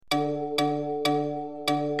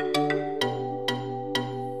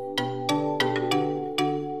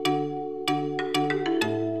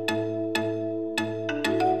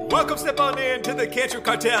Come step on in to the Cantrip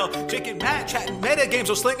Cartel. Jake and Matt chatting meta games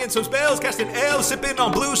while slinging some spells, casting ale, sipping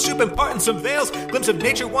on blue soup and parting some veils. Glimpse of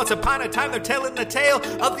nature once upon a time, they're telling the tale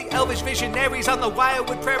of the elvish visionaries on the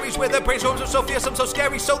wildwood prairies, where the brainstorms are so fearsome, so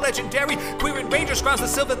scary, so legendary. Queer and rangers grounds the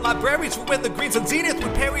sylvan libraries, for when the greens and zenith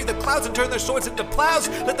would parry the clouds and turn their swords into plows.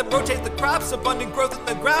 Let them rotate the crops, abundant growth in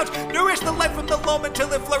the ground, nourish the life from the loam until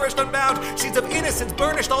it flourished unbound. Seeds of innocence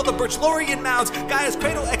burnished all the birch laurian mounds. Gaia's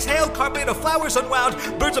cradle exhaled, carpet of flowers unwound.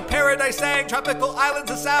 Birds of paradise sang, tropical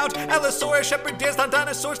islands a sound. Allosaurus shepherd danced on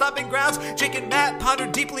dinosaur stomping grounds. Jake and Matt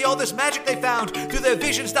pondered deeply all this magic they found. Through their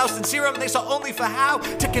visions doused in serum, they saw only for how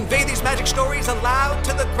to convey these magic stories aloud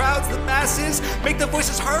to the crowds, the masses. Make the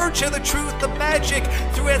voices heard, share the truth, the magic.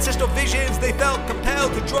 Through ancestral visions, they felt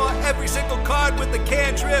compelled to draw every single card with the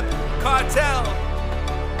Cantrip Cartel.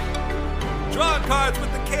 Drawing cards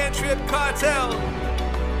with the Cantrip Cartel.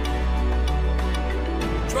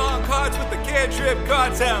 Drawing cards with the Cantrip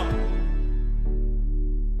Cartel.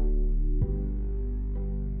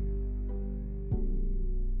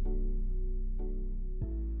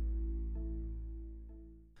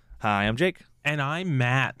 Hi, I'm Jake. And I'm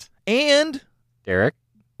Matt. And Derric.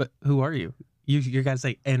 But who are you? You gotta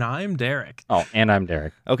say, and I'm Derric. Oh, and I'm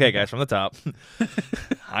Derric. okay, guys, from the top.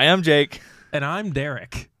 Hi, I'm Jake. And I'm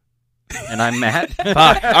Derric. And I'm Matt.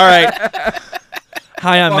 Fuck. All right.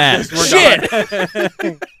 Hi, I'm Matt.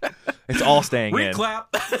 Shit. It's all staying in. Reclap.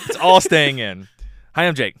 It's all staying in. Hi,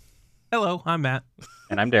 I'm Jake. Hello, I'm Matt.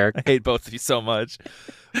 And I'm Derric. I hate both of you so much.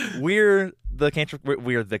 We're the Cantrip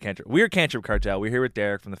Cartel. We're here with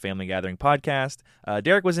Derric from the Family Gathering podcast.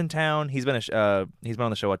 Derric was in town. He's been on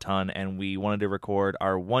the show a ton, and we wanted to record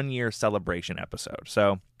our 1-year celebration episode.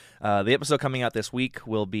 So the episode coming out this week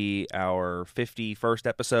will be our 51st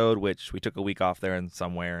episode, which we took a week off there and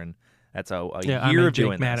somewhere, and that's a year of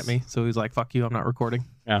doing Jake mad this. at me, so he's like, "Fuck you, I'm not recording."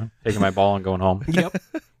 Yeah, taking my ball and going home. Yep,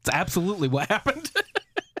 it's absolutely what happened.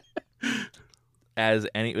 As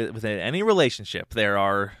within any relationship, there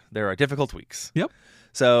are difficult weeks. Yep.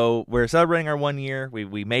 So we're celebrating our 1 year.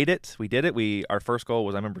 We made it. We did it. Our first goal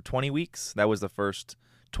was, I remember, 20 weeks. That was the first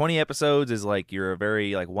 20 episodes. Is like you're a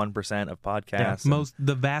very 1% of podcasts. Yeah,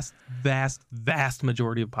 the vast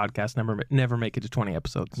majority of podcasts never make it to 20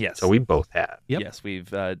 episodes. Yes. So we both have. Yep. Yes, we've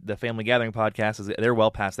the Family Gathering podcast they're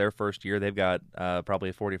well past their first year. They've got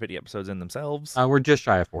probably 40 or 50 episodes in themselves. We're just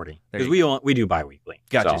shy of 40 because we do bi-weekly.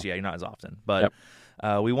 Gotcha. So. Yeah, you're not as often, but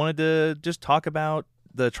we wanted to just talk about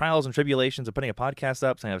the trials and tribulations of putting a podcast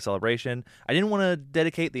up, something of a celebration. I didn't want to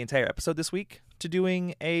dedicate the entire episode this week to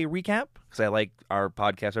doing a recap because I like our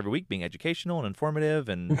podcast every week being educational and informative,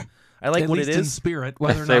 and I like what it is in spirit.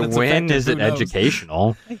 Whether or not it's when effective, is it who knows?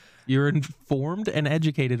 educational? You're informed and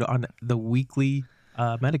educated on the weekly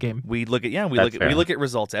metagame. We look at we look at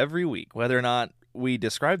results every week, whether or not we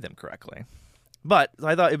describe them correctly. But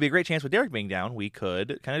I thought it'd be a great chance with Derric being down. We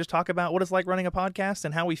could kind of just talk about what it's like running a podcast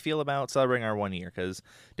and how we feel about celebrating our 1 year. Because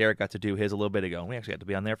Derric got to do his a little bit ago, and we actually had to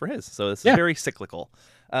be on there for his. So this is very cyclical.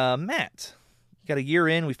 Matt, you got a year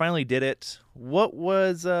in. We finally did it. What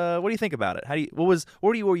do you think about it?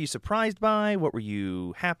 Were you surprised by? What were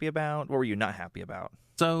you happy about? What were you not happy about?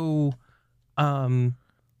 So,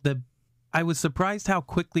 I was surprised how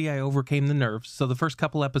quickly I overcame the nerves. So the first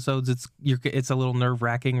couple episodes, it's a little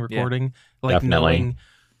nerve-wracking recording, Definitely. knowing,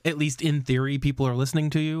 at least in theory, people are listening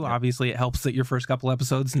to you. Yeah. Obviously, it helps that your first couple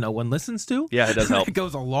episodes no one listens to. Yeah, it does help. It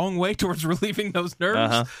goes a long way towards relieving those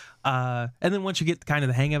nerves. Uh-huh. And then once you get kind of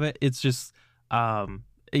the hang of it, it's just,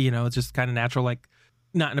 it's just kind of natural. Like,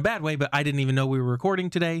 not in a bad way, but I didn't even know we were recording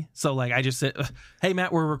today. So, I just said, hey,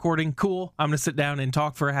 Matt, we're recording. Cool. I'm going to sit down and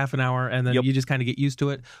talk for a half an hour. And then you just kind of get used to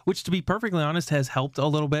it, which, to be perfectly honest, has helped a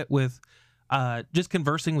little bit with just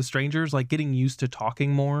conversing with strangers. Like, getting used to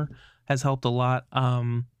talking more has helped a lot.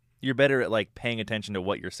 You're better at, paying attention to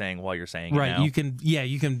what you're saying while you're saying right. it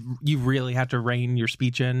now. You really have to rein your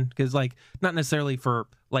speech in because, not necessarily for,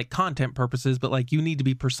 content purposes, but, you need to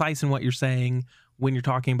be precise in what you're saying when you're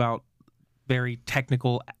talking about very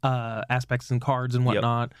technical aspects and cards and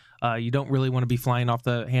whatnot. You don't really want to be flying off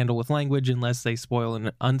the handle with language unless they spoil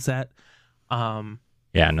an unset.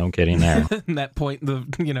 Yeah, no kidding there. At that point,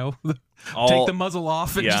 take the muzzle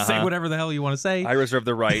off and just say whatever the hell you want to say. I reserve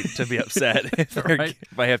the right to be upset if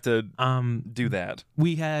I have to do that.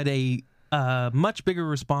 We had a much bigger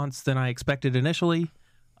response than I expected initially.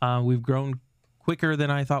 We've grown quicker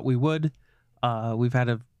than I thought we would. We've had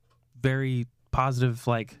a very positive,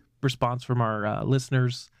 response from our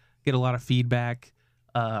listeners, get a lot of feedback.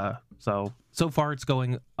 So far it's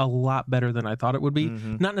going a lot better than I thought it would be.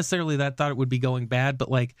 Mm-hmm. Not necessarily that I thought it would be going bad, but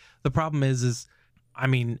the problem is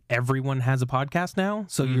everyone has a podcast now.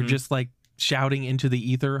 So you're just shouting into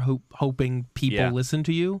the ether, hoping people listen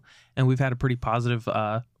to you, and we've had a pretty positive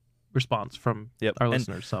response from our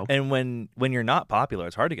listeners. So, and when you're not popular,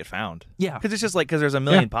 it's hard to get found. Yeah, because it's just like because there's a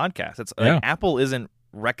million podcasts. It's like Apple isn't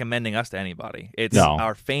recommending us to anybody. It's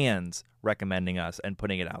our fans recommending us and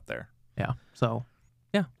putting it out there. Yeah. So,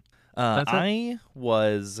 yeah. I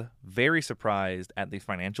was very surprised at the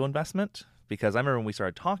financial investment because I remember when we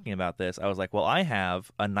started talking about this, I was like, well, I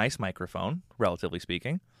have a nice microphone, relatively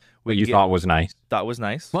speaking. What you thought was nice. Thought was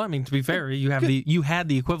nice. Well, I mean, to be fair, you had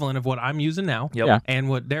the equivalent of what I'm using now and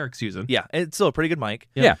what Derric's using. Yeah, it's still a pretty good mic.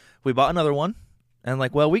 Yeah. We bought another one. And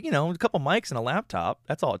like, well, a couple mics and a laptop,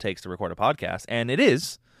 that's all it takes to record a podcast. And it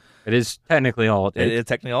is. It is technically all it takes. It is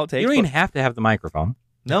technically all it takes. You don't even have to have the microphone.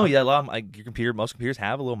 No, a lot of most computers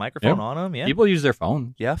have a little microphone on them. Yeah, people use their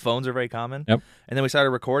phone. Yeah, phones are very common. Yep. And then we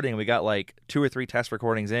started recording, and we got like 2 or 3 test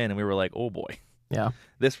recordings in, and we were like, oh boy. Yeah.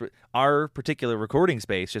 Our particular recording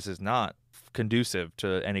space just is not conducive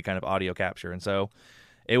to any kind of audio capture. And so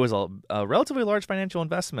it was a relatively large financial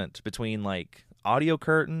investment between like audio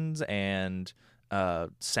curtains and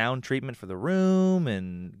sound treatment for the room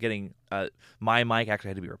and getting my mic actually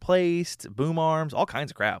had to be replaced, boom arms, all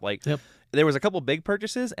kinds of crap. Like there was a couple big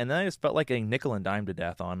purchases, and then I just felt like getting nickel and dime to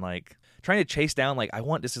death on like trying to chase down like I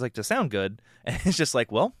want this is like to sound good, and it's just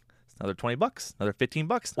like, well, it's another $20, another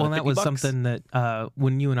 $15. Well, that was $50. something that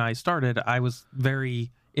when you and I started, I was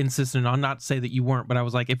very insistent on, not to say that you weren't, but I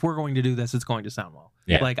was like, if we're going to do this, it's going to sound well.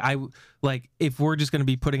 Yeah. Like if we're just going to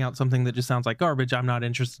be putting out something that just sounds like garbage, I'm not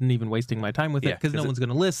interested in even wasting my time with it because no one's going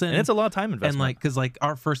to listen. And it's a lot of time investment. And like, because like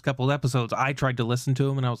our first couple of episodes, I tried to listen to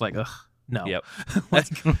them and I was like, ugh. No. Yep.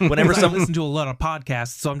 Like, whenever I listen to a lot of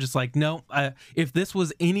podcasts, so I'm just like, no. If this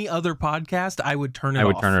was any other podcast, I would turn it off. I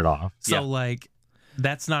would turn it off. So like,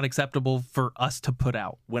 that's not acceptable for us to put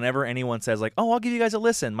out. Whenever anyone says like, "Oh, I'll give you guys a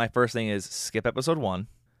listen," my first thing is skip episode 1.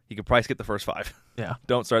 You could probably skip the first 5. Yeah.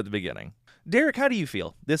 Don't start at the beginning. Derric, how do you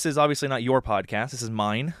feel? This is obviously not your podcast. This is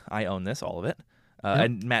mine. I own this, all of it.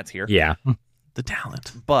 And Matt's here. Yeah. The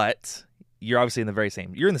talent. But you're obviously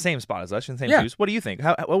you're in the same spot as us. You're in the same shoes. What do you think?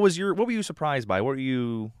 What were you surprised by? What were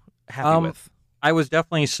you happy with? I was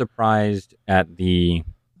definitely surprised at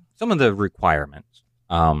some of the requirements.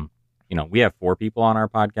 We have 4 people on our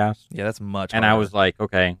podcast. Yeah, that's much. And harder. I was like,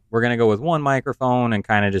 okay, we're going to go with one microphone and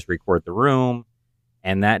kind of just record the room.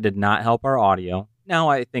 And that did not help our audio. Now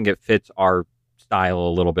I think it fits our style a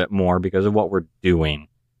little bit more because of what we're doing.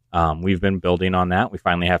 We've been building on that. We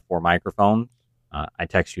finally have 4 microphones. I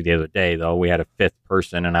texted you the other day, though. We had a 5th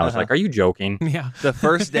person, and I was like, are you joking? Yeah. The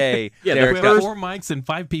first day. We have 4 mics and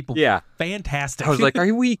 5 people. Yeah. Fantastic. I was like,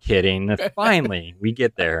 are we kidding? Finally, we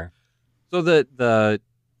get there. So the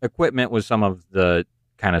equipment was some of the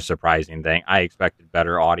kind of surprising thing. I expected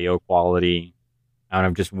better audio quality out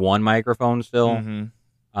of just one microphone still.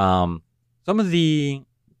 Mm-hmm. Some of the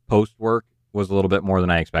post work was a little bit more than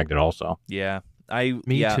I expected also. Yeah.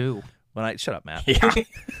 Me too. Shut up, Matt. Yeah.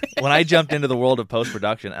 When I jumped into the world of post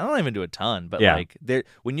production, I don't even do a ton, but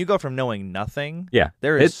when you go from knowing nothing,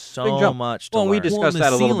 there is so much to learn. We discussed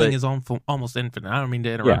that a little bit. The ceiling is almost infinite. I don't mean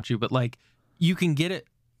to interrupt you, but like you can get it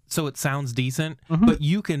so it sounds decent, but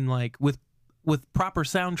you can like with proper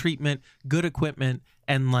sound treatment, good equipment,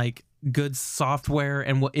 and like good software,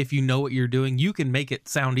 and if you know what you're doing, you can make it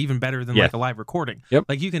sound even better than like a live recording. Yep.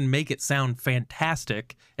 Like you can make it sound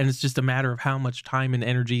fantastic, and it's just a matter of how much time and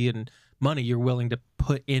energy and money you're willing to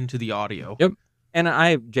put into the audio. Yep.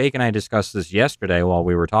 And Jake and I discussed this yesterday while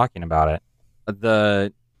we were talking about it.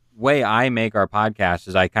 The way I make our podcast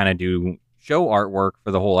is I kind of do show artwork for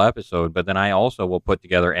the whole episode, but then I also will put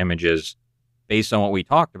together images based on what we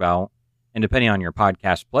talked about, and depending on your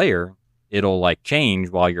podcast player, it'll like change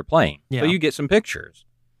while you're playing. Yeah. So you get some pictures.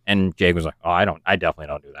 And Jake was like, oh, I definitely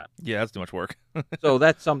don't do that. Yeah, that's too much work. So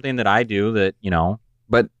that's something that I do that,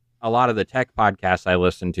 but a lot of the tech podcasts I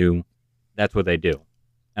listen to, that's what they do.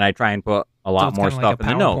 And I try and put a lot more stuff in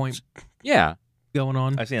the notes. Yeah. Going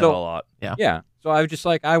on. I've seen that a lot. Yeah. Yeah. So I was just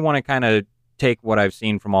like, I want to kind of take what I've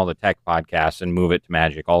seen from all the tech podcasts and move it to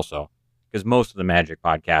Magic also. Because most of the Magic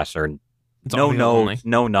podcasts are no notes,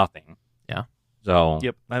 no nothing. Yeah. So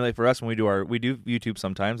yep. I like for us when we do YouTube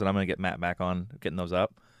sometimes, and I'm gonna get Matt back on getting those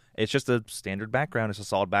up. It's just a standard background. It's a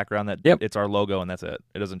solid background that it's our logo and that's it.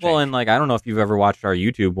 It doesn't change. Well, and like I don't know if you've ever watched our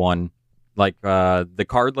YouTube one, like the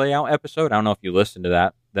card layout episode. I don't know if you listened to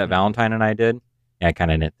that Valentine and I did. Yeah, I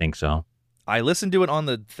kind of didn't think so. I listened to it on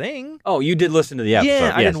the thing. Oh, you did listen to the episode.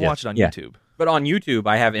 Yeah, I didn't watch it on YouTube. But on YouTube,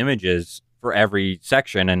 I have images for every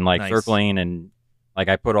section and like circling and like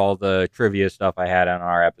I put all the trivia stuff I had on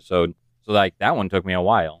our episode. So like that one took me a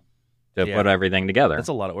while to put everything together. That's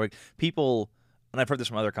a lot of work. People, and I've heard this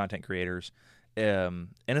from other content creators, and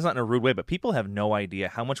it's not in a rude way, but people have no idea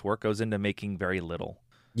how much work goes into making very little.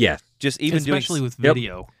 Yes. Just even especially doing with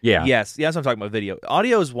video. Yeah. Yes, that's what I'm talking about. Video,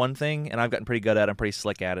 audio is one thing, and I've gotten pretty good at it. I'm pretty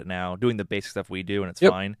slick at it now, doing the basic stuff we do, and it's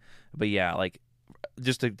fine. But yeah, like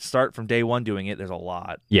just to start from day one doing it, there's a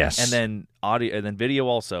lot. Yes. And then audio, and then video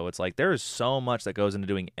also. It's like there is so much that goes into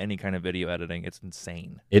doing any kind of video editing. It's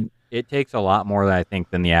insane. It takes a lot more than I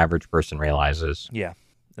think than the average person realizes. Yeah.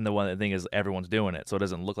 And the thing is, everyone's doing it, so it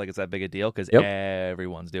doesn't look like it's that big a deal because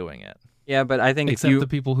everyone's doing it. Yeah, but I think Except the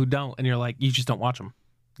people who don't, and you're like, you just don't watch them.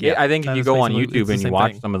 Yeah, I think if you go on YouTube and you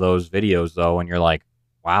watch some of those videos, though, and you're like,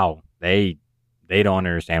 wow, they don't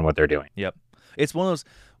understand what they're doing. Yep. It's one of those,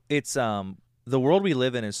 it's, the world we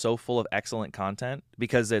live in is so full of excellent content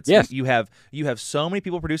because it's, you have so many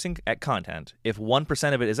people producing content. If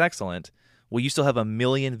 1% of it is excellent, well, you still have 1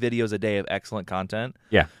 million videos a day of excellent content.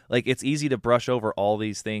 Yeah. Like, it's easy to brush over all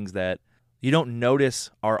these things that you don't notice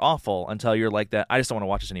are awful until you're like that. I just don't want to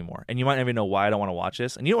watch this anymore. And you might not even know why I don't want to watch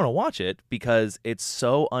this. And you don't want to watch it because it's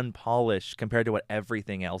so unpolished compared to what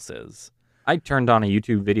everything else is. I turned on a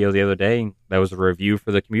YouTube video the other day that was a review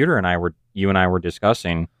for the commuter you and I were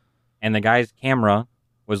discussing. And the guy's camera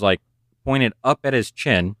was like pointed up at his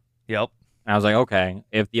chin. Yep. And I was like, okay,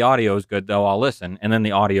 if the audio is good, though, I'll listen. And then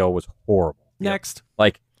the audio was horrible. Next.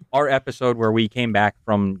 Like, our episode where we came back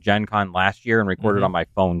from Gen Con last year and recorded on my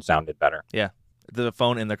phone sounded better. Yeah. The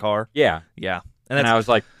phone in the car. Yeah. Yeah. And I was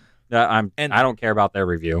like, I don't care about their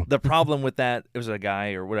review. The problem with that, it was a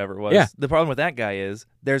guy or whatever it was. Yeah. The problem with that guy is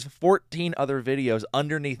there's 14 other videos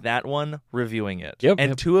underneath that one reviewing it. Yep.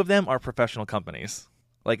 And 2 of them are professional companies.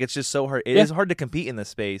 Like, it's just so hard. It is hard to compete in this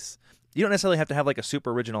space. You don't necessarily have to have like a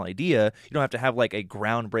super original idea. You don't have to have like a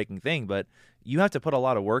groundbreaking thing, but you have to put a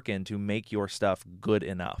lot of work in to make your stuff good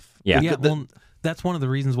enough. Yeah. Yeah. Well, that's one of the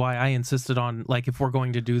reasons why I insisted on, like, if we're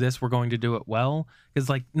going to do this, we're going to do it well. Because,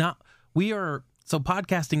 like, so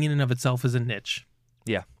podcasting in and of itself is a niche.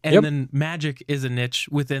 Yeah. And then magic is a niche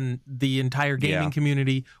within the entire gaming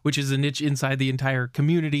community, which is a niche inside the entire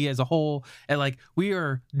community as a whole. And like we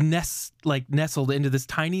are nestled into this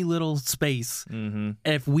tiny little space. Mm-hmm.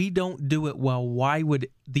 And if we don't do it well, why would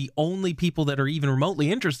the only people that are even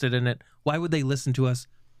remotely interested in it, why would they listen to us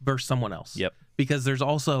versus someone else? Yep. Because there's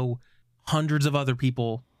also hundreds of other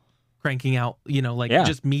people cranking out,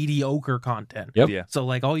 just mediocre content. Yep. Yeah. So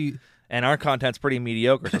like and our content's pretty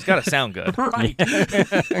mediocre, so it's got to sound good. Right.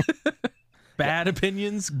 Bad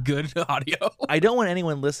opinions, good audio. I don't want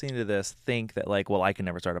anyone listening to this think that, like, well, I can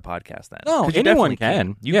never start a podcast then. No, 'cause you anyone definitely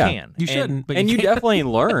can. You Yeah. can. You shouldn't, but and you can. definitely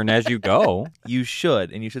learn as you go. You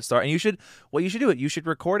should, and you should start, and you should, what you should do it, you should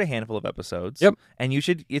record a handful of episodes. Yep. And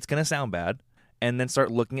it's going to sound bad, and then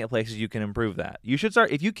start looking at places you can improve that. You should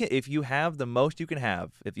start, if you have the most you can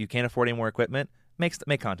have, if you can't afford any more equipment,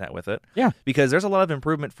 make content with it. Yeah. Because there's a lot of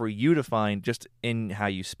improvement for you to find just in how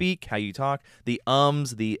you speak, how you talk, the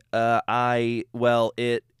the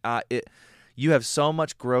it. You have so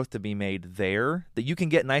much growth to be made there that you can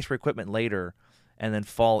get nicer equipment later and then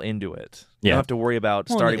fall into it. You don't have to worry about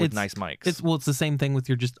starting with nice mics. It's the same thing with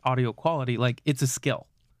your just audio quality. Like, it's a skill.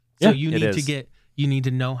 So you need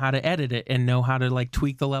to know how to edit it and know how to like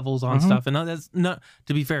tweak the levels on stuff. And that's not,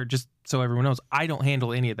 to be fair, just so everyone knows, I don't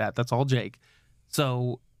handle any of that. That's all Jake.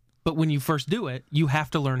 So, but when you first do it, you have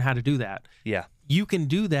to learn how to do that. Yeah. You can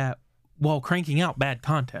do that while cranking out bad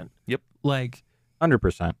content. Yep. Like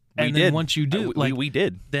 100%. And then once you do, we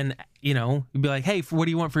did. Then, you'd be like, hey, what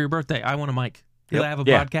do you want for your birthday? I want a mic. Yep. I have a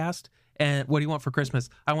podcast. And what do you want for Christmas?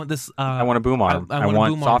 I want this. I want a boom arm. I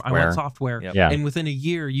want software. I want software. Yep. Yeah. And within a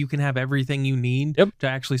year, you can have everything you need to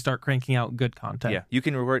actually start cranking out good content. Yeah. You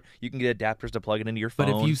can record. You can get adapters to plug it into your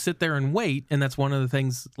phone. But if you sit there and wait, and that's one of the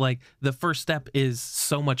things, like the first step is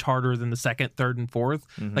so much harder than the second, third, and fourth.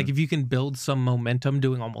 Mm-hmm. Like if you can build some momentum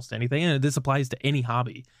doing almost anything, and this applies to any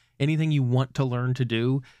hobby, anything you want to learn to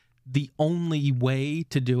do, the only way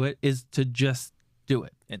to do it is to just do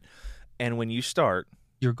it. And when you start,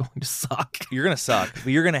 you're going to suck. You're going to suck,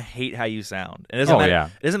 but you're going to hate how you sound. It doesn't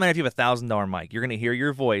matter. It doesn't matter if you have $1,000 mic. You're going to hear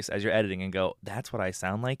your voice as you're editing and go, that's what I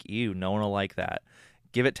sound like? Ew, no one will like that.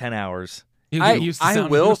 Give it 10 hours. I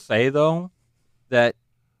will say, though, that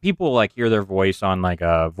people like hear their voice on like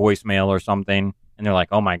a voicemail or something, and they're like,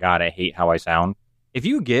 oh my God, I hate how I sound. If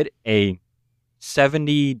you get a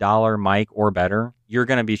 $70 mic or better, you're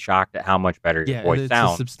going to be shocked at how much better your voice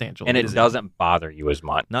sounds. Substantial. And it doesn't bother you as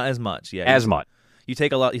much. Not as much, yeah. As much. You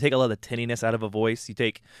take a lot of the tinniness out of a voice. You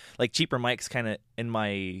take like cheaper mics kind of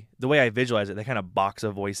the way I visualize it, they kind of box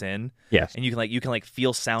a voice in. Yes. And you can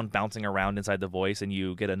feel sound bouncing around inside the voice, and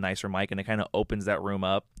you get a nicer mic, and it kind of opens that room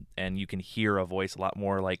up, and you can hear a voice a lot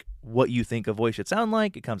more like what you think a voice should sound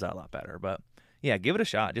like. It comes out a lot better. But Yeah, give it a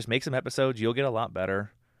shot. Just make some episodes. You'll get a lot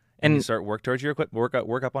better. And you start work towards your work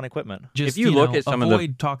up on equipment. Just, if you look at some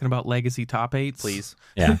avoid talking about legacy top 8s, please.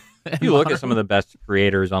 Yeah. If you look at some of the best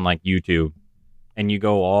creators on like YouTube and you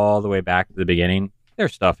go all the way back to the beginning, their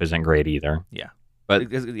stuff isn't great either. Yeah. But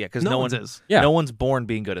because no one is. Yeah. No one's born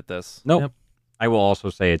being good at this. Nope. Yep. I will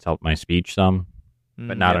also say it's helped my speech some,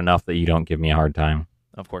 but not enough that you don't give me a hard time.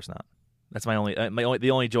 Of course not. That's the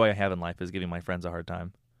only joy I have in life is giving my friends a hard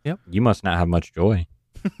time. Yep. You must not have much joy.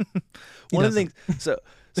 One of the things.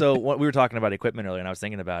 So what we were talking about equipment earlier, and I was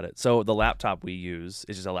thinking about it. So the laptop we use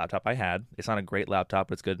is just a laptop I had. It's not a great laptop,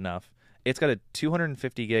 but it's good enough. It's got a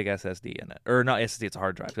 250 gig SSD in it, or not SSD. It's a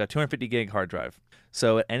hard drive. It's got a 250 gig hard drive.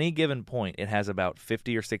 So at any given point, it has about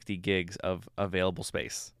 50 or 60 gigs of available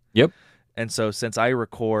space. Yep. And so since I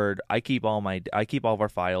record, I keep all of our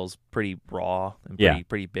files pretty raw and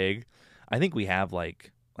pretty big. I think we have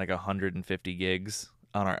like 150 gigs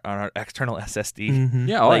on our external SSD. Mm-hmm.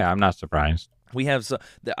 Yeah, I'm not surprised. We have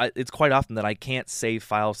it's quite often that I can't save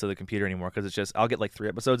files to the computer anymore because it's just I'll get like 3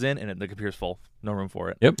 episodes in and the computer's full, no room for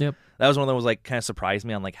it. Yep. That was one that was like kind of surprised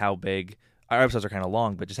me on like how big our episodes are kind of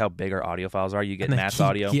long, but just how big our audio files are. You get mass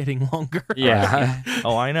audio getting longer. Yeah.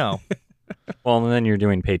 Oh, I know. Well, and then you're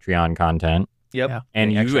doing Patreon content. Yep. Yeah.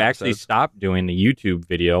 And you actually episodes. stopped doing the YouTube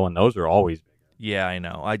video, and those are always big. Yeah, I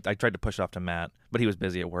know. I tried to push it off to Matt, but he was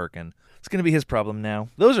busy at work, and it's going to be his problem now.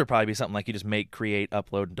 Those are probably something like you just make, create,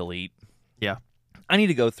 upload, and delete. Yeah. I need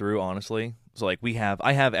to go through, honestly. So, like,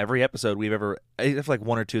 I have every episode we've ever, I have like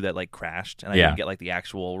 1 or 2 that, like, crashed, and I didn't get, like, the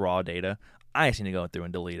actual raw data. I just need to go through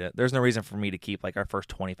and delete it. There's no reason for me to keep, like, our first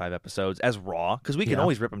 25 episodes as raw, because we can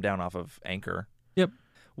always rip them down off of Anchor. Yep.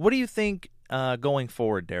 What do you think going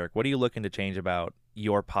forward, Derek? What are you looking to change about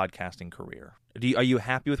your podcasting career? Are you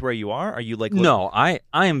happy with where you are? Are you like No, I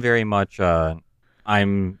am very much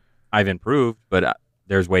I've improved, but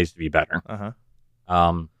there's ways to be better.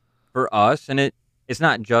 For us, and it's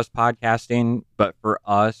not just podcasting, but for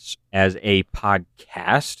us as a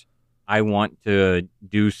podcast, I want to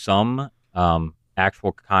do some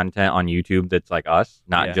actual content on YouTube that's like us,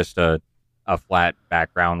 not just a flat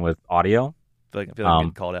background with audio. I feel like I'm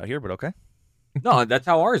getting called out here, but okay. No, that's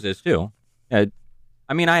how ours is too.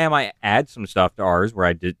 I mean, I might add some stuff to ours where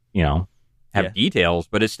I did, have details,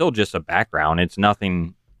 but it's still just a background. It's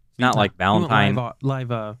nothing. It's not like Valentine.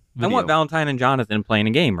 Live I video. want Valentine and Jonathan playing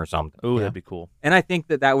a game or something. Oh, that'd be cool. And I think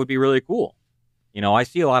that would be really cool. I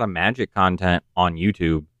see a lot of Magic content on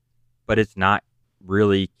YouTube, but it's not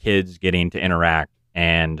really kids getting to interact.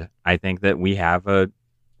 And I think that we have a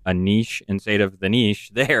niche inside of the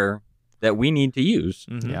niche there that we need to use.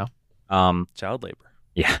 Mm-hmm. Yeah. Child labor.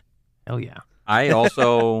 Yeah. Hell yeah. I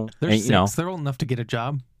also, They're 6. They're old enough to get a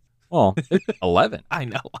job. Well, 11. I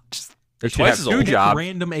know. Just They should twice have as 2 old. jobs.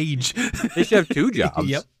 random age. They should have 2 jobs.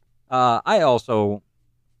 Yep. I also,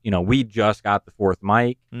 we just got the 4th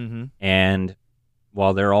mic, Mm-hmm. and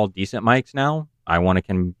while they're all decent mics now, I want to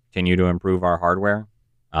continue to improve our hardware.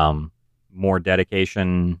 More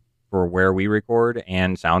dedication for where we record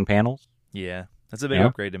and sound panels. Yeah. That's a big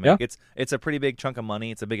upgrade to make. Yeah. It's a pretty big chunk of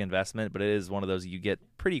money. It's a big investment, but it is one of those you get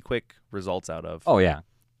pretty quick results out of. Oh, yeah.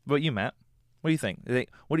 But you, Matt, what do you think? Do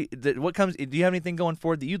you have anything going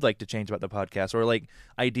forward that you'd like to change about the podcast, or like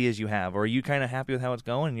ideas you have, or are you kind of happy with how it's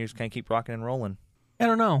going and you just kind of keep rocking and rolling? I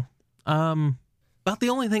don't know. About the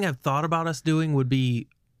only thing I've thought about us doing would be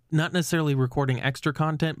not necessarily recording extra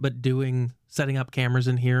content, but setting up cameras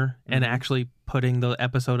in here and actually putting the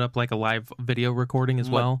episode up like a live video recording as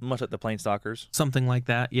well. Much like the Planestalkers. Something like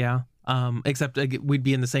that, yeah. Except we'd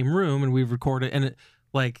be in the same room and we'd record it, and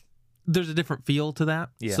there's a different feel to that.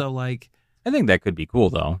 Yeah. So I think that could be cool,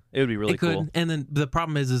 though. It would be really cool. And then the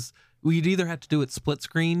problem is we'd either have to do it split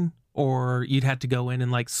screen, or you'd have to go in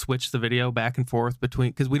and switch the video back and forth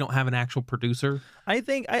because we don't have an actual producer. I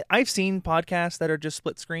think I've seen podcasts that are just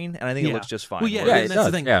split screen, and I think it looks just fine. Well, yeah, it that's does,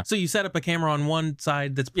 the thing. yeah. So you set up a camera on one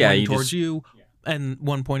side that's pointing towards just, you, and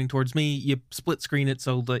one pointing towards me. You split screen it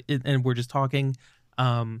and we're just talking.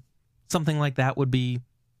 Something like that would be.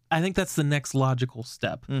 I think that's the next logical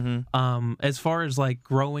step. Mm-hmm. As far as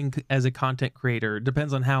growing as a content creator, it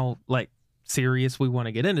depends on how serious we want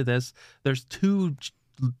to get into this. There's 2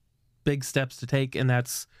 big steps to take, and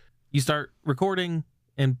that's you start recording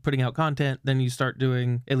and putting out content, then you start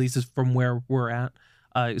doing, at least from where we're at,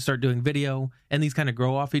 you start doing video, and these kind of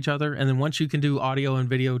grow off each other. And then once you can do audio and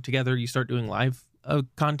video together, you start doing live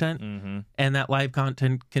content. Mm-hmm. And that live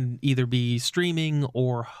content can either be streaming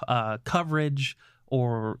or coverage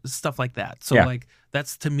or stuff like that. So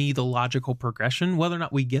that's to me the logical progression. Whether or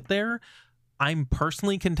not we get there, I'm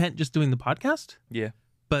personally content just doing the podcast. Yeah.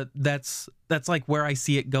 But that's where I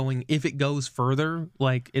see it going. If it goes further,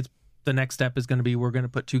 it's the next step is going to be we're going to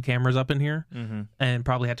put 2 cameras up in here and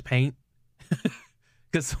probably have to paint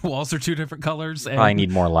because the walls are 2 different colors. And, Probably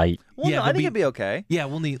need more light. Well, Yeah, no, I think it'd be okay. yeah,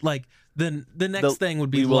 we'll need like then the next thing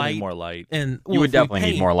would be we will light. need more light. And You would if we definitely need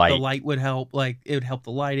paint, more light. The light would help. Like it would help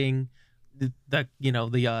the lighting.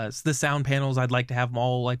 The sound panels. I'd like to have them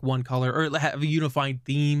all like one color or have a unified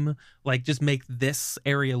theme. Like just make this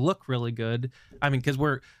area look really good. I mean, because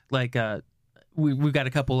we're like we've got a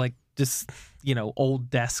couple like just old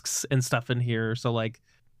desks and stuff in here. So like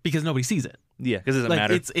because nobody sees it. Yeah, because it doesn't Like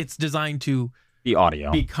matter. it's designed to The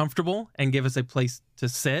audio. be comfortable and give us a place to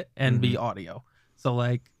sit and be audio. So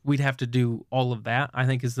like we'd have to do all of that. I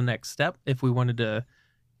think is the next step if we wanted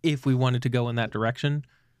to go in that direction.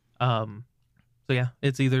 So yeah,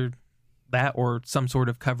 it's either that or some sort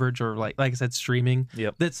of coverage or like I said, streaming.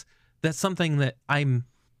 Yep. That's something that I'm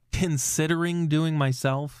considering doing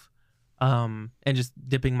myself, and just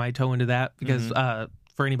dipping my toe into that because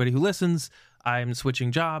for anybody who listens, I'm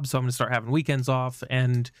switching jobs, so I'm going to start having weekends off.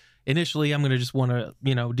 And initially, I'm going to just want to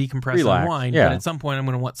decompress Relax, and unwind. yeah. But at some point, I'm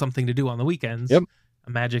going to want something to do on the weekends. Yep.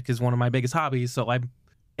 Magic is one of my biggest hobbies, so I'm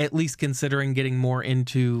at least considering getting more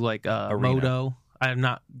into like Moto. I'm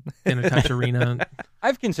not going to touch Arena.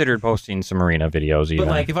 I've considered posting some Arena videos even.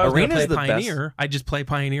 But like if I was going to Arena's play the Pioneer, I'd just play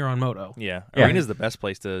Pioneer on Moto. Yeah, Yeah. Arena's the best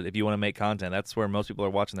place to if you want to make content. That's where most people are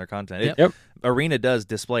watching their content. Yep. Yep. Arena does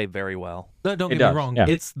display very well. No, don't It get does, me wrong. yeah.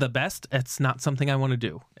 It's the best. It's not something I want to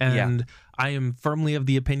do. And I am firmly of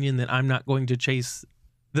the opinion that I'm not going to chase.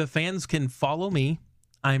 The fans can follow me.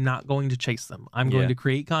 I'm not going to chase them. I'm going to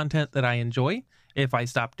create content that I enjoy. If I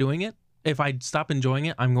stop doing it, if I stop enjoying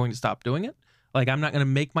it, I'm going to stop doing it. Like, I'm not going to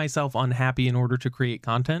make myself unhappy in order to create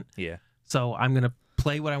content. Yeah. So I'm going to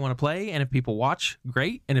play what I want to play. And if people watch,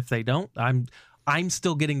 great. And if they don't, I'm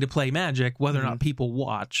still getting to play Magic. Whether or not people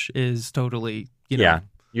watch is totally, yeah,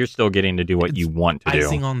 you're still getting to do what you want to do.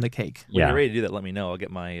 icing on the cake. When Yeah. you're ready to do that, let me know. I'll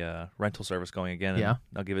get my rental service going again. And Yeah.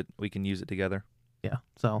 I'll give it. We can use it together. Yeah.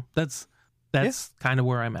 So that's kind of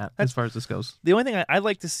where I'm at as far as this goes. The only thing I'd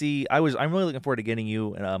like to see, I'm really looking forward to getting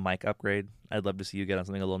you a mic upgrade. I'd love to see you get on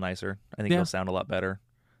something a little nicer. I think it'll sound a lot better.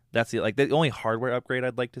 That's the only hardware upgrade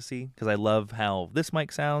I'd like to see because I love how this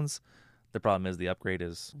mic sounds. The problem is the upgrade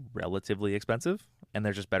is relatively expensive, and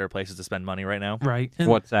there's just better places to spend money right now. Right. And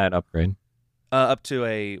What's that upgrade? Up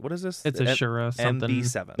to what is this? it's a Shura something.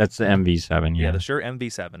 MV7. That's the MV7. Yeah, Yeah. the Shure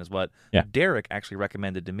MV7 is what Yeah. Derric actually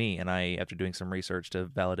recommended to me, and I, after doing some research to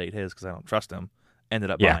validate his because I don't trust him,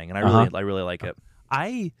 ended up Yeah. buying, and I really like it.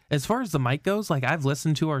 As far as the mic goes, like I've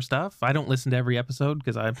listened to our stuff. I don't listen to every episode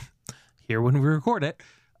because I'm here when we record it.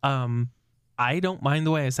 I don't mind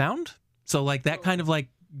the way I sound. So like that kind of like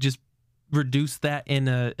just reduce that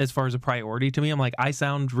as far as a priority to me. I'm like, I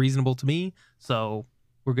sound reasonable to me, so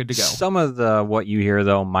we're good to go. Some of what you hear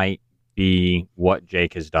though might be what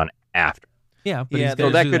Jake has done after. Yeah, but Yeah, he's so gonna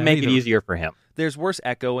So that do could make it either. easier for him. There's worse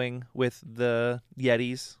echoing with the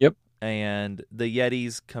Yetis. Yep. And the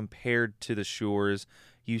Yetis compared to the Shures,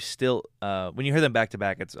 you still when you hear them back to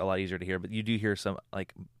back, it's a lot easier to hear. But you do hear some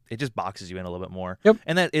like it just boxes you in a little bit more. Yep.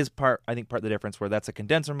 And that is part of the difference where that's a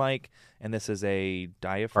condenser mic and this is a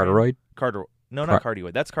diaphragm. Cardioid? No, not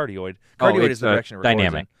cardioid. That's cardioid. Oh, Cardioid it's is the direction it records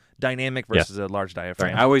dynamic. in. Dynamic versus a large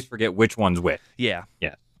diaphragm. I always forget which one's which. Yeah.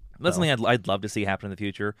 Yeah. That's something I'd love to see happen in the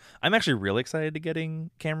future. I'm actually really excited to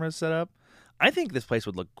getting cameras set up. I think this place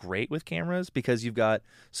would look great with cameras because you've got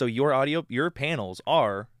your panels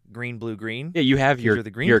are green, blue, green. Yeah, you have You're your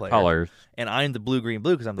the green player. colors. And I'm the blue, green,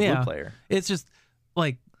 blue because I'm the blue player. It's just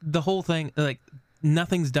like the whole thing, like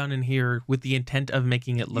nothing's done in here with the intent of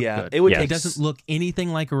making it look good. It would Yes. take It doesn't look anything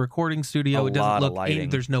like a recording studio. A It doesn't lot of look lighting.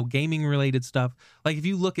 there's no gaming related stuff. Like if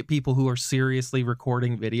you look at people who are seriously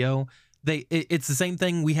recording video, it's the same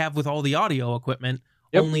thing we have with all the audio equipment,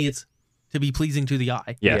 Yep. only it's to be pleasing to the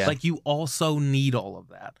eye. Yes. Like you also need all of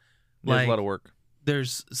that. There's Like a lot of work.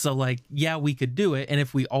 we could do it, and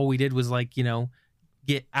if all we did was like,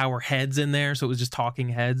 get our heads in there, so it was just talking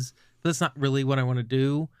heads. But that's not really what I want to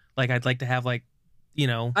do. Like I'd like to have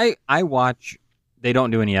I watch. They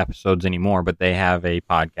don't do any episodes anymore, but they have a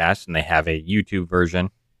podcast and they have a YouTube version,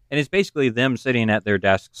 and it's basically them sitting at their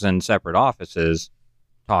desks in separate offices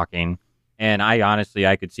talking. And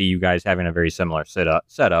I could see you guys having a very similar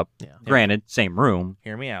setup. Yeah. Granted, same room.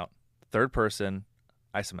 Hear me out. Third person,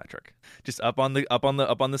 isometric, just up on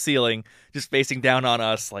the ceiling, just facing down on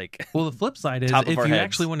us. Like, Well, the flip side is Top of if our you heads.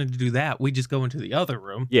 actually wanted to do that, we just go into the other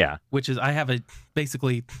room, Yeah, which is I have a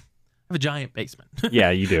giant basement. yeah,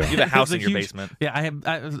 you do. you have a house It's a in your huge- basement. Yeah,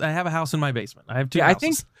 I have a house in my basement. I have two Yeah, I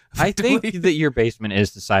houses. I think effectively. that your basement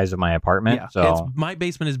is the size of my apartment. Yeah, So my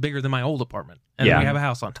basement is bigger than my old apartment, and Yeah. we have a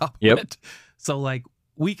house on top of Yep. it. So like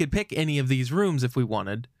we could pick any of these rooms if we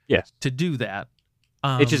wanted Yes. to do that.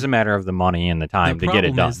 It's just a matter of the money and the time to get it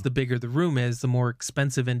problem done. is the bigger the room is, the more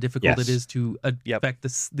expensive and difficult Yes. it is to affect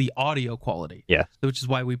the audio quality. Yes. Which is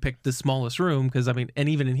why we picked the smallest room, because I mean, and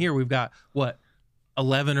even in here we've got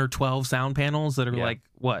 11 or 12 sound panels that are Yeah. like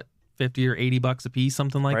 $50 or $80 a piece,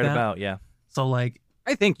 something like right that. about, yeah. So like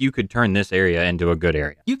I think you could turn this area into a good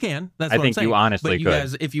area. you can. That's I what I'm think saying. you honestly but you could.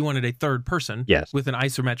 guys, if you wanted a third person Yes. with an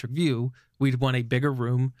isometric view, we'd want a bigger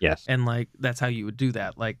room. Yes. And like that's how you would do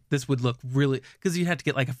that. Like this would look really, because you had to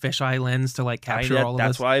get like a fisheye lens to like capture all of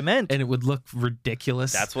That's this, what I meant. and it would look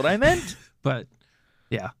ridiculous. That's what I meant. But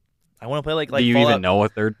yeah, I want to play like Do you Fallout. even know a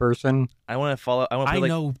third person? I want to follow. I want to I play like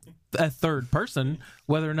know a third person,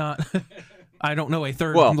 whether or not I don't know a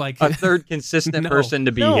third. Well, like a third consistent No. person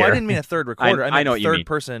to be no, here. I didn't mean a third recorder. I I meant know what you third mean.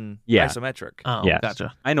 person Yeah. isometric. Oh, Yes.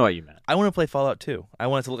 gotcha. I know what you meant. I want to play Fallout 2. I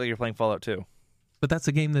want it to look like you're playing Fallout 2. But that's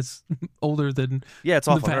a game that's older than Yeah, it's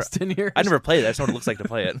the awful. past 10 years. I never played it. I just know what it looks like to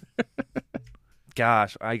play it.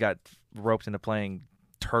 Gosh, I got roped into playing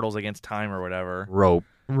Turtles Against Time or whatever. Rope.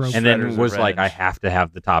 Rope. And then Shredder's was like, I Revenge. have to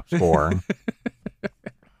have the top score.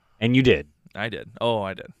 And you did. I did. Oh,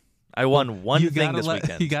 I did. I won one thing gotta this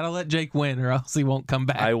weekend. You gotta let Jake win, or else he won't come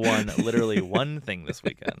back. I won literally one thing this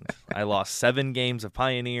weekend. I lost 7 games of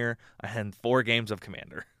Pioneer and 4 games of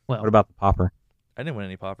Commander. Well, What about the popper? I didn't win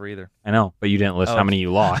any Popper either. I know, but you didn't list Oh. how many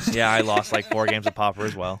you lost. Yeah, I lost like 4 games of Popper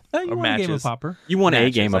as well. you or won a game of matches. Popper. You won a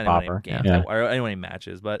Matches. game I of didn't win any popper. games. Yeah. I didn't win any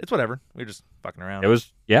matches, but it's whatever. We were just fucking around. It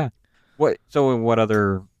was, yeah. What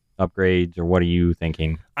other upgrades or what are you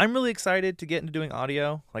thinking? I'm really excited to get into doing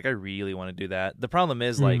audio. Like, I really want to do that. The problem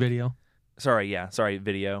is, like, video.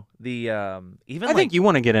 video. The even I think you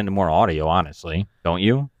want to get into more audio, honestly, don't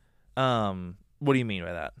you? what do you mean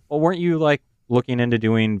by that? Well, weren't you like looking into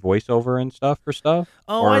doing voiceover and stuff for stuff?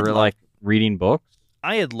 Oh, or I'd love- like reading books?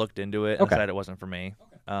 I had looked into it and Okay. decided it wasn't for me.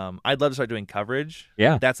 I'd love to start doing coverage.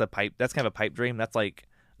 Yeah. That's kind of a pipe dream. That's like,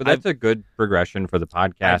 But that's a good progression for the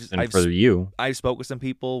podcast and I've for you. I spoke with some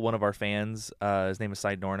people. One of our fans, his name is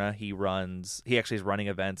Side Norna. He actually is running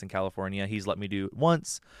events in California. He's let me do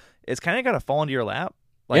once. It's kind of got to fall into your lap.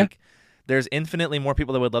 Like, there's infinitely more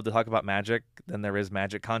people that would love to talk about Magic than there is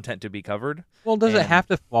Magic content to be covered. Well, does it And- have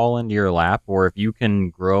to fall into your lap? Or if you can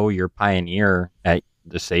grow your Pioneer at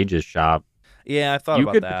the Sage's shop, Yeah, I thought you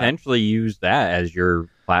about could that. potentially use that as your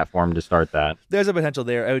platform to start that. There's a potential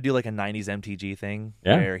there. I would do like a 90s MTG thing.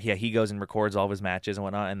 Yeah. Where he goes and records all of his matches and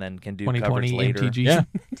whatnot and then can do 2020 coverage later. MTG. Yeah.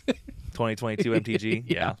 2022 MTG.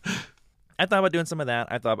 Yeah. I thought about doing some of that.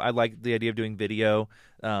 I like the idea of doing video.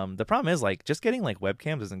 The problem is, like, just getting like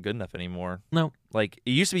webcams isn't good enough anymore. No. Like,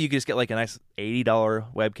 it used to be you could just get like a nice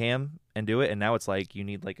 $80 webcam and do it, and now it's like you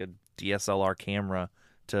need like a DSLR camera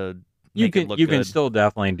to make it look You good. can still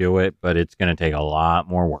definitely do it, but it's going to take a lot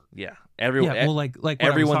more work. Yeah. Yeah, well, like what I was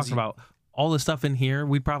everyone's- talking about, all the stuff in here,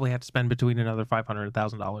 we'd probably have to spend between another $500 and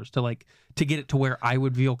 $1,000 to get it to where I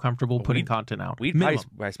would feel comfortable putting content out. We'd minimum.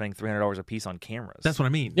 probably by spending $300 a piece on cameras. That's what I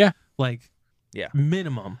mean. Yeah. Like, Yeah.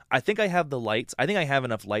 minimum. I think I have the lights. I think I have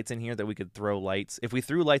enough lights in here that we could throw lights. If we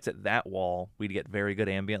threw lights at that wall, we'd get very good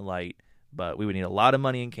ambient light, but we would need a lot of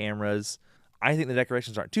money in cameras. I think the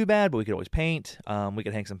decorations aren't too bad, but we could always paint. We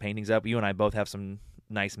could hang some paintings up. You and I both have some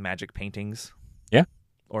nice Magic paintings. Yeah.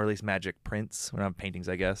 Or at least Magic prints. We don't have paintings,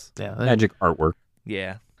 I guess. Yeah. Magic artwork.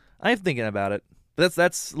 Yeah. I'm thinking about it. But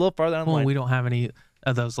that's a little farther down the Well, line. we don't have any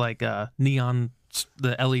of those like neon,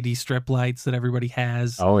 the LED strip lights that everybody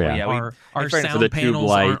has. Oh, yeah. Well, yeah, our in fairness, sound the tube panels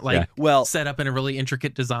lights, aren't like Well, set up in a really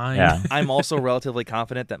intricate design. Yeah. I'm also relatively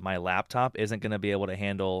confident that my laptop isn't going to be able to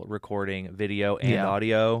handle recording video and Yeah.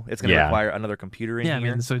 audio. It's going to Yeah. require another computer in Yeah, I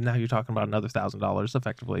here. mean, so now you're talking about another $1,000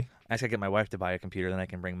 effectively. I just got to get my wife to buy a computer, then I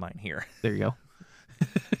can bring mine here. There you go.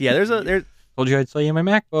 Yeah, there's. Told you I'd sell you my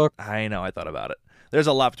MacBook. I know, I thought about it. There's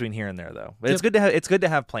a lot between here and there, though. But Yep. it's good to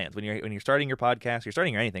have plans when you're starting your podcast, you're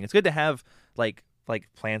starting anything. It's good to have like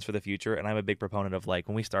plans for the future. And I'm a big proponent of like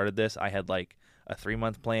when we started this, I had like a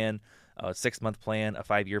 3-month plan, a 6-month plan, a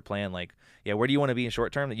 5-year plan. Like, yeah, where do you want to be in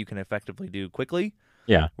short term that you can effectively do quickly?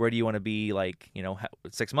 Yeah. Where do you want to be, like,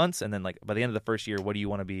 6 months, and then like by the end of the first year, what do you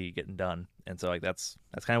want to be getting done? And so like that's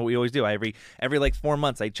kind of what we always do. Every like 4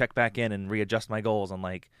 months, I check back in and readjust my goals on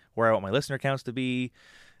like where I want my listener counts to be,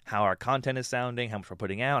 how our content is sounding, how much we're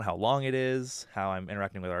putting out, how long it is, how I'm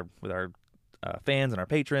interacting with our fans and our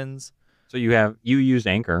patrons. So you use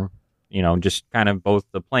Anchor, just kind of both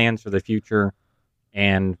the plans for the future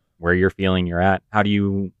and where you're feeling you're at. How do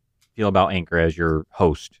you feel about Anchor as your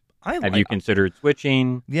host? Have you considered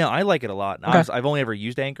switching? Yeah, I like it a lot. Okay. I've only ever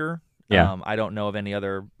used Anchor. Yeah. I don't know of any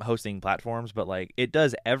other hosting platforms, but like it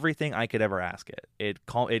does everything I could ever ask it.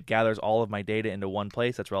 It gathers all of my data into one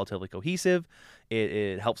place that's relatively cohesive.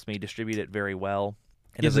 It helps me distribute it very well.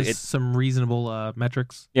 Gives us some reasonable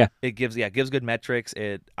metrics. It gives good metrics.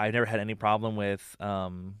 I've never had any problem with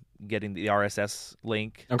getting the RSS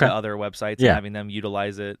link to other websites and having them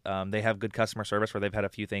utilize it. They have good customer service where they've had a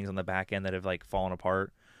few things on the back end that have like fallen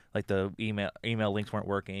apart, like the email links weren't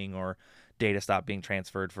working or data stopped being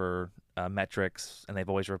transferred for metrics, and they've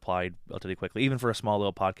always replied relatively quickly, even for a small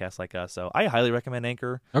little podcast like us. So I highly recommend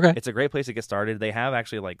Anchor. Okay. It's a great place to get started. They have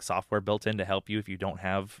actually like software built in to help you if you don't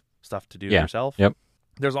have stuff to do Yeah. yourself. Yep.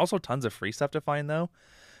 There's also tons of free stuff to find, though.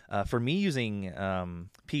 For me, using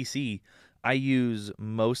PC, I use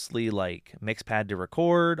mostly like Mixpad to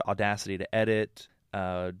record, Audacity to edit.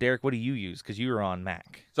 Derek, what do you use? Because you were on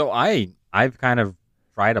Mac. So I've kind of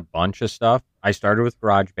tried a bunch of stuff. I started with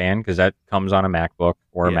GarageBand because that comes on a MacBook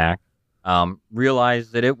or a Mac.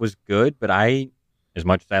 Realized that it was good, but as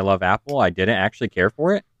much as I love Apple, I didn't actually care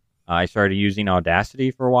for it. I started using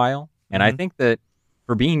Audacity for a while, and I think that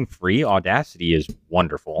for being free, Audacity is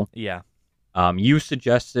wonderful. Yeah. You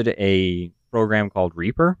suggested a program called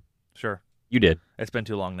Reaper. Sure. You did. It's been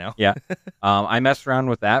too long now. Yeah. I messed around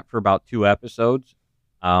with that for about 2 episodes.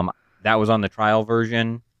 That was on the trial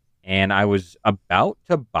version, and I was about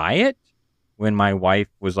to buy it when my wife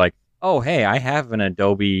was like, oh, hey, I have an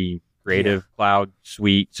Adobe Creative Cloud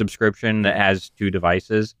Suite subscription that has 2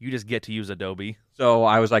 devices. You just get to use Adobe. So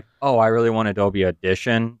I was like, oh, I really want Adobe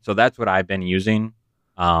Audition. So that's what I've been using.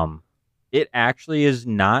 It actually is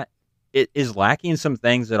not, it is lacking some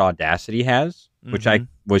things that Audacity has, which I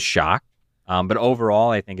was shocked. But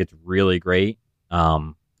overall, I think it's really great.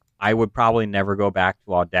 I would probably never go back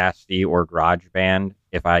to Audacity or GarageBand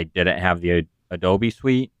if I didn't have the Adobe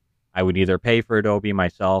suite. I would either pay for Adobe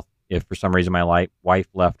myself if for some reason my wife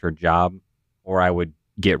left her job, or I would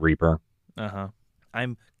get Reaper.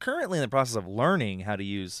 I'm currently in the process of learning how to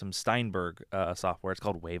use some Steinberg software. It's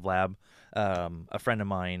called Wavelab. A friend of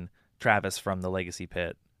mine, Travis from the Legacy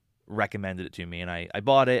Pit, recommended it to me, and I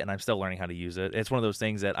bought it, and I'm still learning how to use it. It's one of those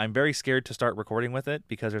things that I'm very scared to start recording with it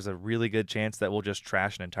because there's a really good chance that we'll just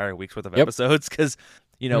trash an entire week's worth of episodes because,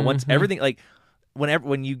 once everything, like,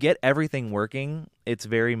 when you get everything working, it's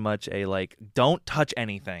very much a like, don't touch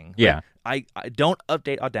anything. Yeah. I don't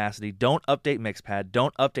update Audacity, don't update Mixpad,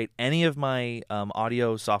 don't update any of my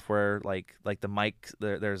audio software like the mic.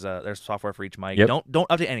 There's software for each mic. Yep. Don't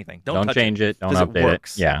update anything. Don't touch change it. Don't 'cause update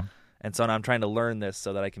works. it. Yeah. And so now I'm trying to learn this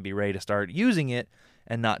so that I can be ready to start using it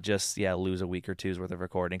and not just lose a week or two's worth of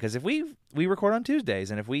recording. Because if we record on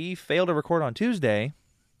Tuesdays, and if we fail to record on Tuesday,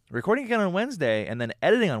 recording again on Wednesday and then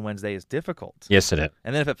editing on Wednesday is difficult. Yes, it is.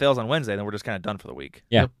 And then if it fails on Wednesday, then we're just kind of done for the week.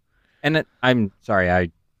 Yeah. And I'm sorry, I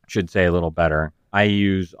should say a little better. I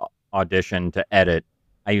use Audition to edit.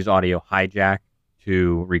 I use Audio Hijack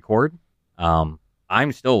to record.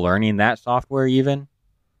 I'm still learning that software even.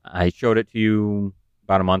 I showed it to you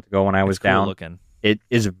about a month ago when I was It's cool down. looking. It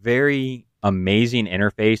is a very amazing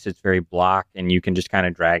interface. It's very block, and you can just kind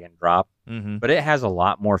of drag and drop. Mm-hmm. But it has a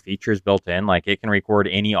lot more features built in. Like it can record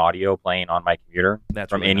any audio playing on my computer That's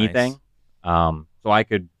from really anything. nice. So I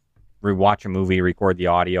could rewatch a movie, record the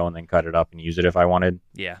audio, and then cut it up and use it if I wanted.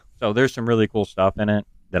 Yeah. So there's some really cool stuff in it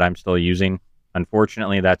that I'm still using.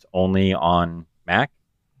 Unfortunately, that's only on Mac,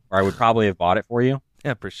 or I would probably have bought it for you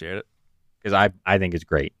Yeah, appreciate it. because I think it's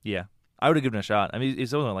great. Yeah. I would have given it a shot. I mean,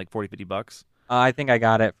 it's only like $40-$50. I think I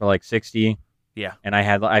got it for like 60. Yeah. And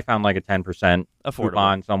I found like a 10% Affordable.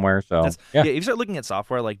 coupon somewhere. So Yeah, if you start looking at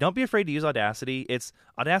software, like don't be afraid to use Audacity.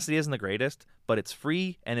 Audacity isn't the greatest, but it's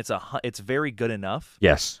free and it's very good enough.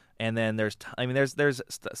 yes, And then there's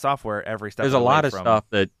software every step. there's of a the way lot of from, stuff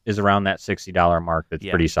that is around that $60 mark that's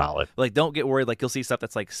Yeah. pretty solid. Like don't get worried. Like you'll see stuff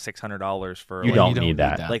that's like $600 for. You like, don't need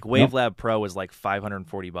that. Like Wavelab Pro is like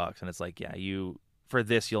 $540, and it's like for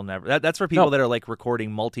this you'll never. That's for people that are like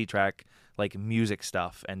recording multi-track like music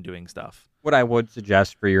stuff and doing stuff. What I would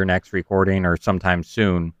suggest for your next recording or sometime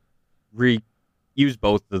soon, use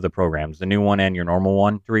both of the programs, the new one and your normal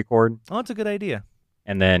one to record. Oh, that's a good idea.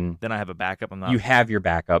 And then Then I have a backup. you have your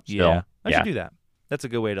backup still. Yeah, I should do that. That's a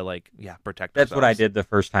good way to protect. That's what I ourselves. did the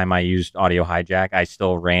first time I used Audio Hijack. I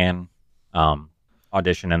still ran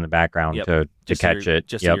Audition in the background Yep. to Just catch so it.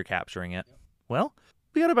 Just so you're capturing it. Well,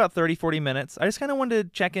 we got about 30-40 minutes. I just kind of wanted to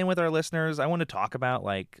check in with our listeners. I want to talk about,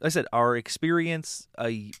 like I said, our experience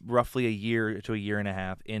roughly a year to a year and a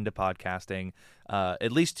half into podcasting.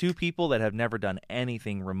 At least 2 people that have never done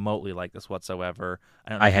anything remotely like this whatsoever.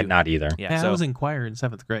 I had not either. Yeah, I so, was in choir in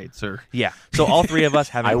 7th grade, sir. yeah. So all 3 of us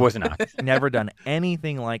have I was not. never done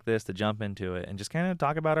anything like this to jump into it and just kind of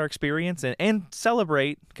talk about our experience and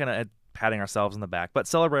celebrate kind of patting ourselves on the back, but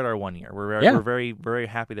celebrate our 1 year. We're very, very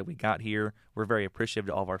happy that we got here. We're very appreciative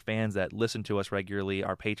to all of our fans that listen to us regularly,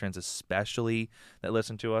 our patrons especially that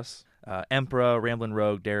listen to us. Emperor, Ramblin'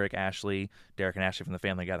 Rogue, Derric, Ashley, Derric and Ashley from the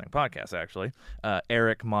Family Gathering podcast, actually.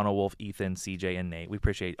 Eric, Monowolf, Ethan, CJ, and Nate. We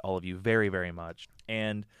appreciate all of you very, very much.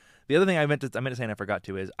 And the other thing I meant to say and I forgot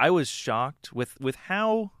to is I was shocked with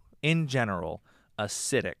how, in general,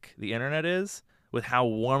 acidic the internet is, with how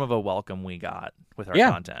warm of a welcome we got with our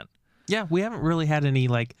content. Yeah, we haven't really had any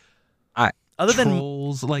other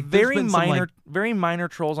trolls, than like very minor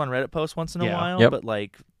trolls on Reddit posts once in a while. But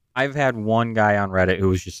like, I've had one guy on Reddit who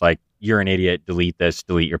was just like, "You're an idiot. Delete this.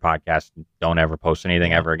 Delete your podcast. Don't ever post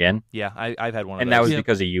anything ever again." Yeah, I've had one of and those. that was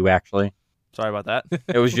because of you, actually. Sorry about that.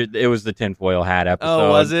 It was the tinfoil hat episode. Oh,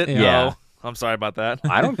 was it? Yeah. Oh, I'm sorry about that.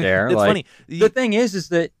 I don't care. It's funny. The thing is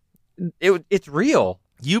that it's real.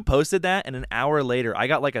 You posted that, and an hour later, I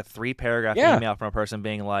got like a 3-paragraph email from a person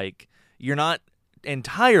being like, "You're not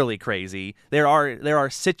entirely crazy. There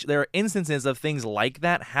are instances of things like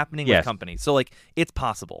that happening with companies. So like, it's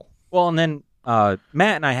possible." Well, and then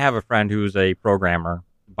Matt and I have a friend who's a programmer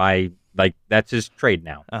that's his trade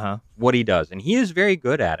now. What he does, and he is very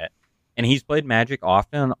good at it. And he's played Magic off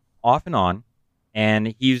and on.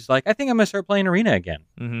 And he's like, "I think I'm gonna start playing Arena again."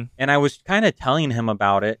 Mm-hmm. And I was kind of telling him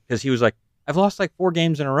about it because he was like, "I've lost like 4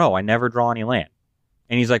 games in a row. I never draw any land."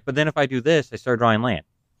 And he's like, "But then if I do this, I start drawing land."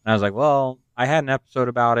 And I was like, "Well, I had an episode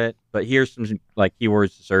about it, but here's some like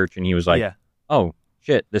keywords to search." And he was like, "Oh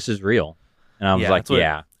shit, this is real." And I was like,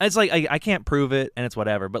 "Yeah." It's like I can't prove it, and it's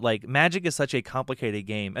whatever. But like, Magic is such a complicated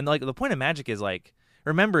game, and like the point of Magic is like,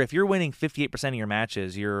 remember, if you're winning 58% of your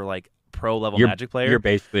matches, you're like pro level Magic player. You're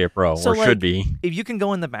basically a pro, or like, should be. If you can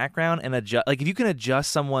go in the background and adjust, like if you can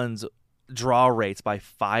adjust someone's draw rates by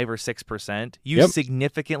 5 or 6%, you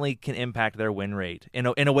significantly can impact their win rate in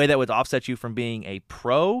a way that would offset you from being a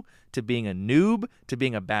pro to being a noob to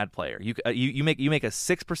being a bad player. You make a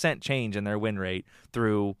 6% change in their win rate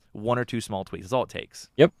through 1 or 2 small tweaks. That's all it takes.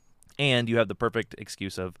 Yep. And you have the perfect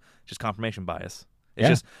excuse of just confirmation bias. It's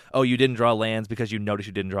just, oh, you didn't draw lands because you noticed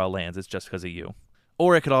you didn't draw lands. It's just because of you.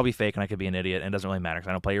 Or it could all be fake and I could be an idiot and it doesn't really matter because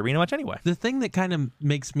I don't play Arena much anyway. The thing that kind of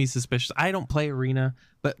makes me suspicious, I don't play Arena,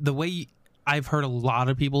 but the way I've heard a lot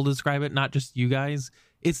of people describe it, not just you guys,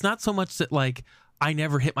 it's not so much that like I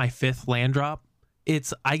never hit my 5th land drop.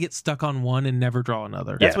 It's I get stuck on one and never draw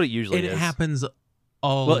another. That's what it usually is. And it happens a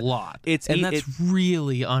lot. That's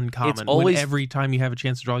really uncommon. It's always, when every time you have a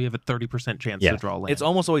chance to draw, you have a 30% chance to draw land. It's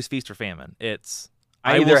almost always feast or famine.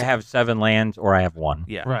 I either have 7 lands or I have 1.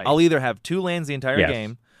 Yeah, right. I'll either have 2 lands the entire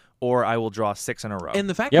game, or I will draw 6 in a row. And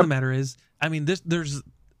the fact of the matter is, I mean, there's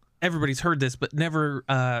everybody's heard this, but never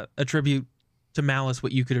attribute to malice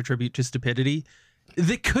what you could attribute to stupidity.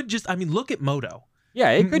 They could just, I mean, look at Moto.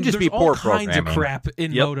 Yeah, it could just be poor programming. There's all kinds of crap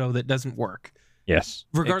in Moto that doesn't work. Yes.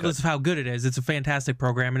 Regardless of how good it is, it's a fantastic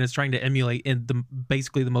program, and it's trying to emulate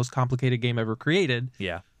basically the most complicated game ever created.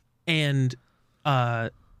 Yeah. And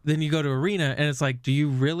then you go to Arena, and it's like, do you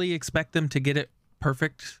really expect them to get it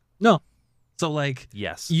perfect? No. So like,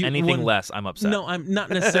 yes, anything less, I'm upset. No, I'm not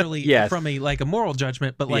necessarily from a moral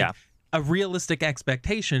judgment, but like a realistic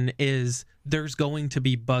expectation is there's going to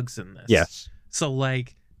be bugs in this. Yes. So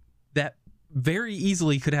like that very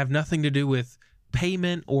easily could have nothing to do with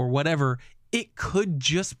payment or whatever. It could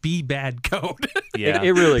just be bad code. Yeah,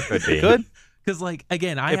 it really could be. Could. Because like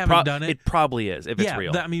again, I haven't done it. It probably is if it's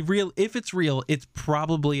real. I mean, if it's real, it's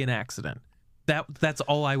probably an accident. That's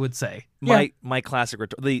all I would say. My classic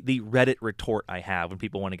the Reddit retort I have when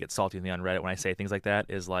people want to get salty with me on Reddit when I say things like that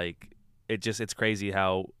is like it's crazy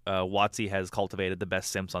how WotC has cultivated the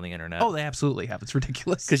best simps on the internet. Oh, they absolutely have. It's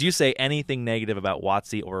ridiculous. Because you say anything negative about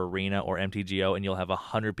WotC or Arena or MTGO, and you'll have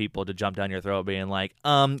 100 people to jump down your throat being like,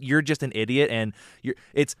 you're just an idiot, and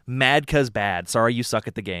it's mad 'cause bad. Sorry, you suck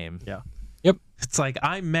at the game. Yeah. Yep. It's like,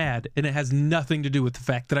 I'm mad, and it has nothing to do with the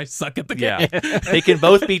fact that I suck at the game. Yeah. They can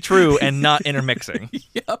both be true and not intermixing.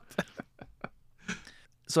 Yep.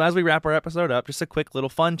 So as we wrap our episode up, just a quick little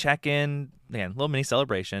fun check-in, again, little mini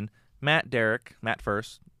celebration. Derric, Matt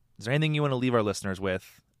first. Is there anything you want to leave our listeners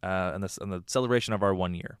with on the celebration of our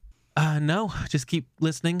 1 year? No, just keep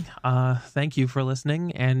listening. Thank you for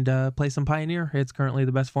listening, and play some Pioneer. It's currently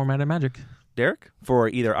the best format in Magic. Derric, for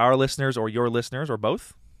either our listeners or your listeners or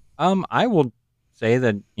both? I will say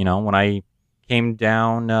that, when I came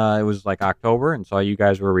down, it was like October, and saw you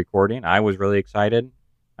guys were recording. I was really excited.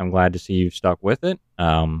 I'm glad to see you stuck with it.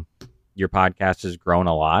 Your podcast has grown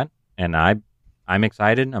a lot, and I'm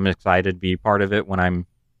excited. I'm excited to be part of it when I'm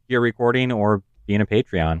here recording or being a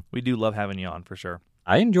Patreon. We do love having you on, for sure.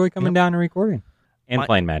 I enjoy coming down and recording. And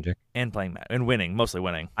playing Magic. And winning, mostly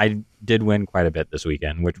winning. I did win quite a bit this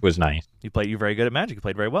weekend, which was nice. You're very good at Magic. You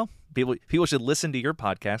played very well. People should listen to your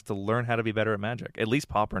podcast to learn how to be better at Magic. At least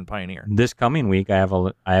Pauper and Pioneer. This coming week, I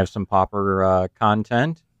have some Pauper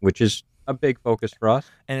content, which is a big focus for us.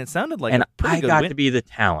 And it sounded like and a pretty I good got win. to be the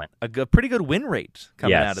talent. A pretty good win rate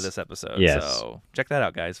coming Yes. out of this episode. Yes. So check that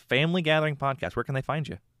out, guys. Family Gathering Podcast. Where can they find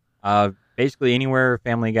you? Basically anywhere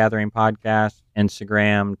Family Gathering Podcast,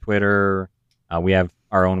 Instagram, Twitter. We have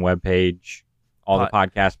our own webpage, all the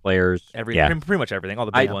podcast players. Pretty much everything, all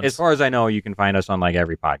the big ones. As far as I know, you can find us on like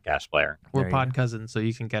every podcast player. We're pod cousins, so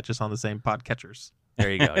you can catch us on the same pod catchers. There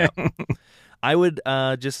you go. Yep. I would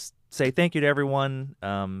just say thank you to everyone.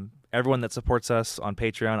 Everyone that supports us on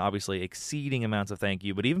Patreon, obviously exceeding amounts of thank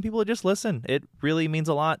you, but even people that just listen, it really means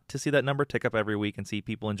a lot to see that number tick up every week and see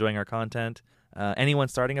people enjoying our content. Anyone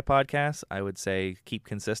starting a podcast, I would say keep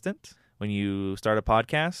consistent. When you start a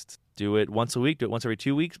podcast, do it once a week, do it once every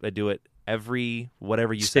 2 weeks, but do it every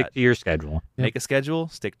whatever you stick set. To your schedule. Make a schedule,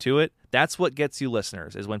 stick to it. That's what gets you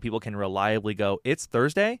listeners, is when people can reliably go, it's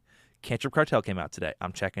Thursday, Cantrip Cartel came out today.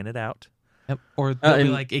 I'm checking it out. Yep. Or they'll be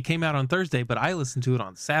like, it came out on Thursday, but I listened to it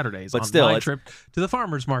on Saturdays. But on still, my trip to the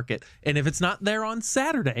farmer's market. And if it's not there on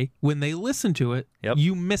Saturday, when they listen to it,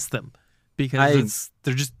 you miss them because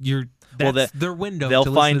that's their window. They'll to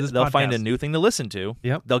listen to this they'll podcast. find a new thing to listen to.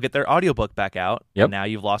 Yep. They'll get their audiobook back out. Yep. And now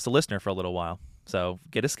you've lost a listener for a little while. So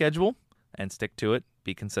get a schedule and stick to it.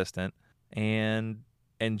 Be consistent and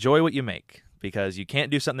enjoy what you make, because you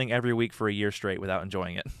can't do something every week for a year straight without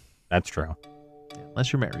enjoying it. That's true.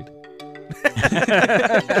 Unless you're married.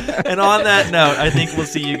 And on that note, I think we'll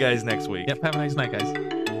see you guys next week. Yep. Have a nice night, guys.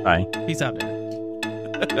 Bye. Peace out, Derric.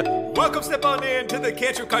 Welcome, step on in to the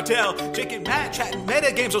Cantrip Cartel. Jake and Matt chatting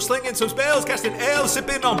meta games while slinging some spells, casting ale,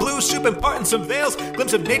 sipping on blue soup and parting some veils.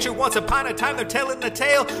 Glimpse of nature once upon a time, they're telling the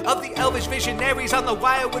tale of the elvish visionaries on the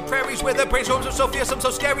wildwood prairies, where the brainstorms are so fearsome,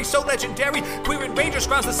 so scary, so legendary. Queer and rangers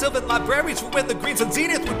grounds the sylvan libraries, for when the greens and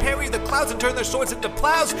zenith would parry the clouds and turn their swords into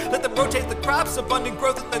plows. Let them rotate the crops, abundant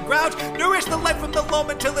growth in the ground, nourish the life from the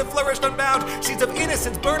loam until it flourished unbound. Seeds of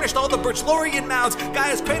innocence burnished all the birch laurian mounds.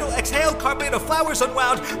 Gaia's cradle exhaled, carpet of flowers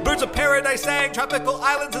unwound. Birds of paradise sang, tropical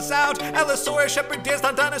islands a sound. Allosaurus shepherd danced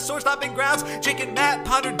on dinosaurs' stomping grounds. Jake and Matt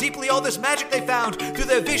pondered deeply all this magic they found. Through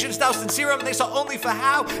their visions doused in serum, they saw only for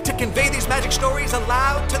how to convey these magic stories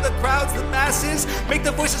aloud to the crowds, the masses. Make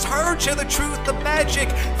the voices heard, share the truth, the magic.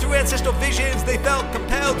 Through ancestral visions, they felt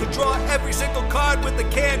compelled to draw every single card with the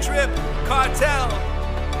Cantrip Cartel.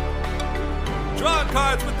 Drawing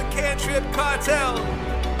cards with the Cantrip Cartel.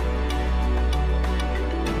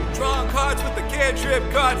 Drawing cards with the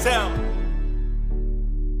Cantrip Cartel.